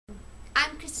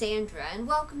Sandra, and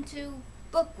welcome to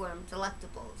Bookworm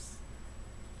Delectables.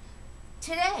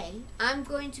 Today, I'm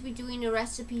going to be doing a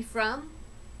recipe from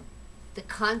The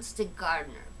Constant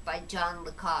Gardener by John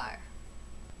Le Carre.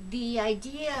 The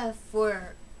idea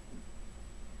for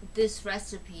this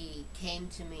recipe came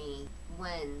to me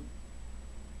when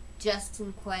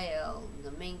Justin Quayle,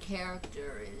 the main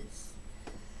character, is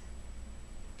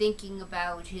thinking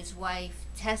about his wife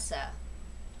Tessa,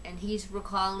 and he's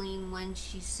recalling when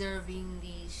she's serving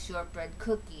these shortbread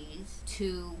cookies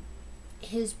to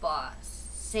his boss,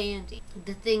 Sandy.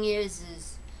 The thing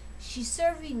is she's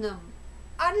serving them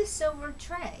on a silver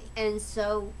tray, and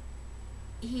so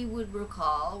he would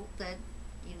recall that,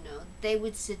 they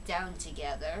would sit down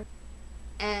together,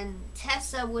 and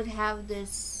Tessa would have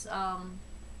this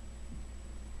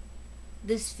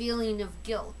this feeling of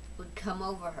guilt would come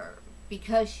over her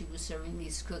because she was serving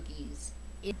these cookies.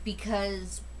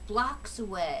 Because blocks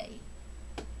away,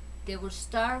 there were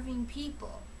starving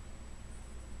people.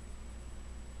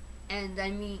 And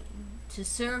I mean, to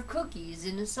serve cookies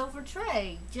in a silver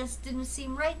tray just didn't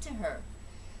seem right to her.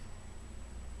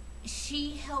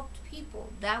 She helped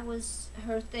people. That was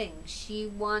her thing. She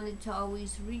wanted to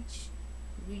always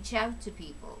reach out to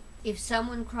people. If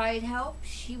someone cried help,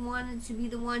 she wanted to be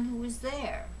the one who was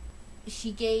there.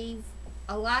 She gave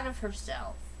a lot of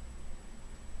herself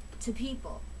to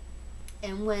people.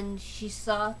 And when she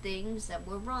saw things that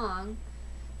were wrong,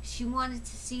 she wanted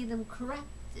to see them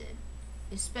corrected,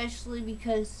 especially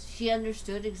because she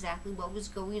understood exactly what was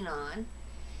going on,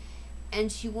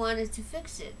 and she wanted to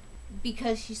fix it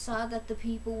because she saw that the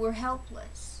people were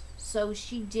helpless. So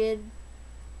she did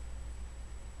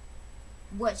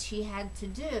what she had to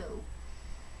do.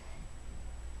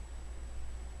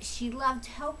 She loved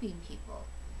helping people.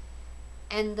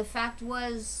 And the fact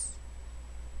was,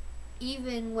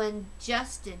 even when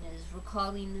Justin is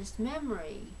recalling this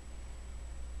memory,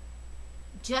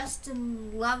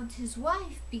 Justin loved his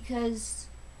wife because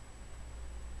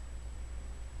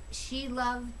she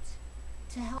loved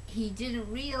to help. He didn't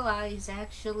realize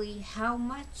actually how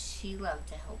much she loved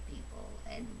to help people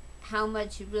and how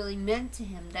much it really meant to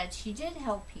him that she did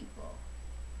help people.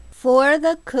 For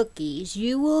the cookies,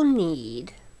 you will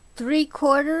need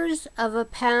 3/4 of a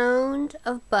pound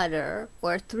of butter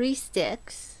or 3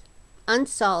 sticks,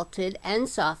 unsalted and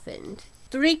softened,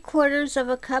 3/4 of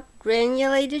a cup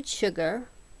granulated sugar,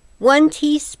 1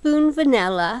 teaspoon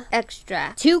vanilla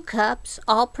extract, 2 cups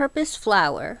all-purpose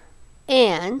flour,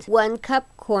 and 1 cup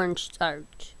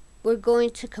cornstarch. We're going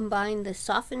to combine the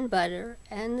softened butter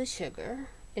and the sugar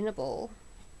in a bowl.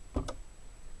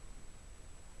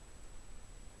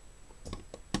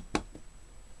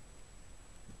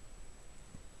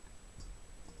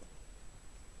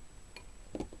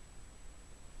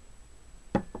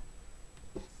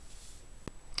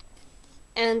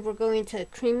 And we're going to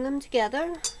cream them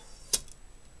together.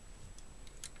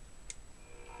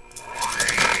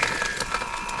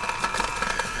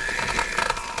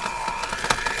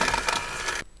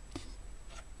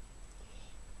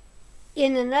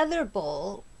 In another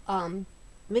bowl,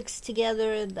 mix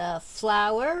together the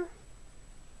flour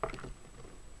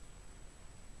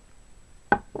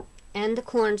and the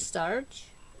cornstarch.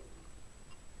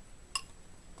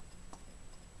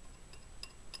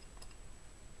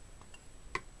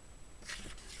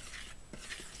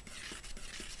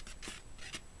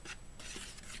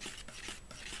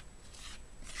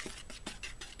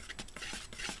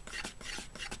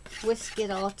 Whisk it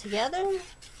all together.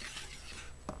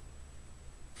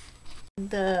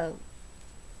 The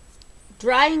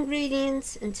dry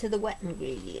ingredients into the wet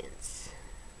ingredients.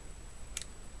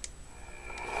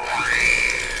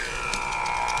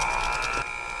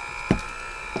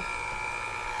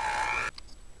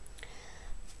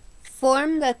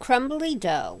 Form the crumbly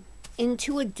dough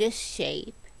into a dish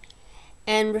shape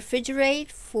and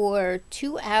refrigerate for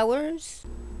 2 hours.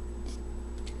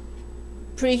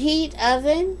 Preheat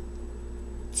oven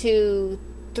to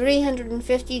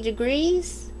 350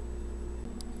 degrees.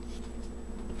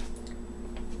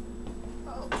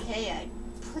 Okay, I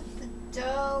put the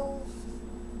dough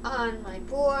on my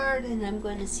board and I'm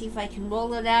going to see if I can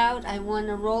roll it out. I want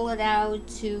to roll it out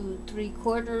to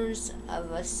 3/4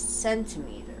 of a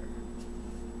centimeter.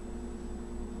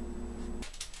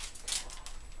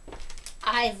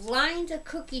 I've lined a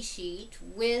cookie sheet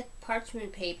with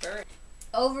parchment paper.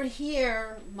 Over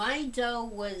here, my dough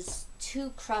was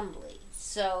too crumbly,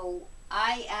 so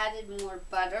I added more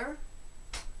butter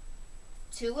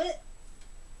to it.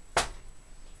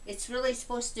 It's really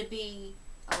supposed to be,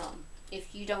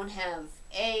 if you don't have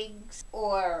eggs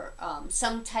or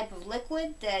some type of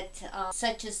liquid that,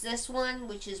 such as this one,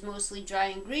 which is mostly dry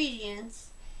ingredients,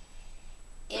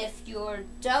 if your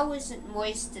dough isn't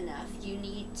moist enough, you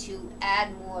need to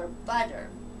add more butter.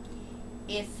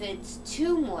 If it's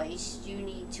too moist, you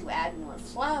need to add more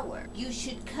flour. You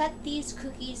should cut these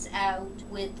cookies out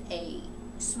with a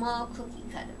small cookie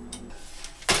cutter.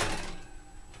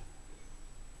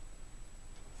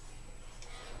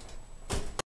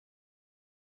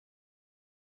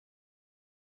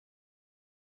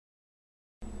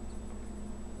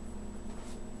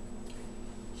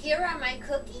 Here are my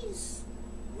cookies,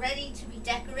 ready to be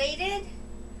decorated.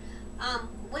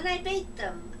 When I baked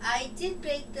them, I did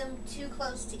bake them too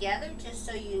close together, just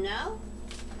so you know.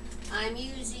 I'm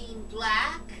using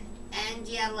black and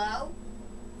yellow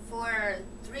for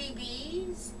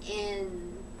 3Bs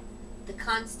in the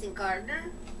Constant Gardener.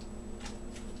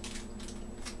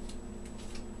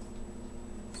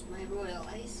 It's my royal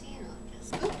icing. I'll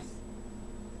just, oops.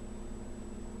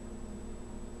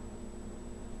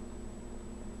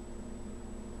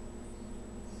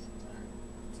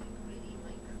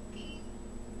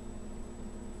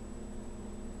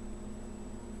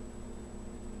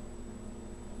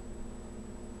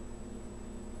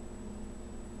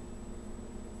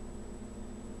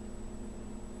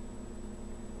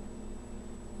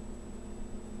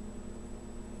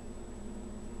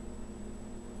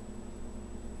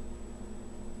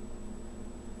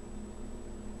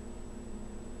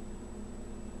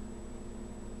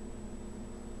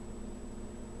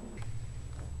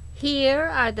 Here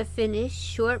are the finished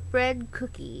shortbread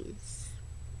cookies.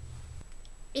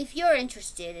 If you're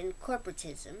interested in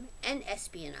corporatism and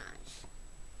espionage,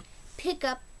 pick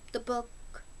up the book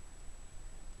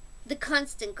The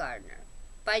Constant Gardener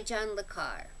by John le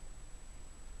Carre.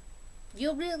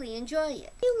 You'll really enjoy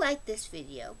it. If you like this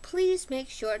video, please make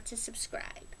sure to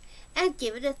subscribe and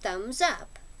give it a thumbs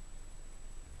up.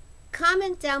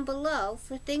 Comment down below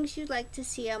for things you'd like to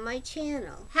see on my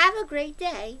channel. Have a great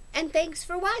day, and thanks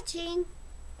for watching.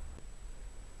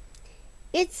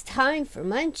 It's time for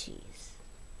munchies.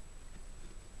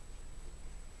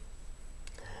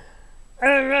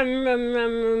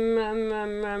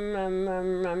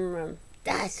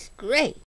 That's great.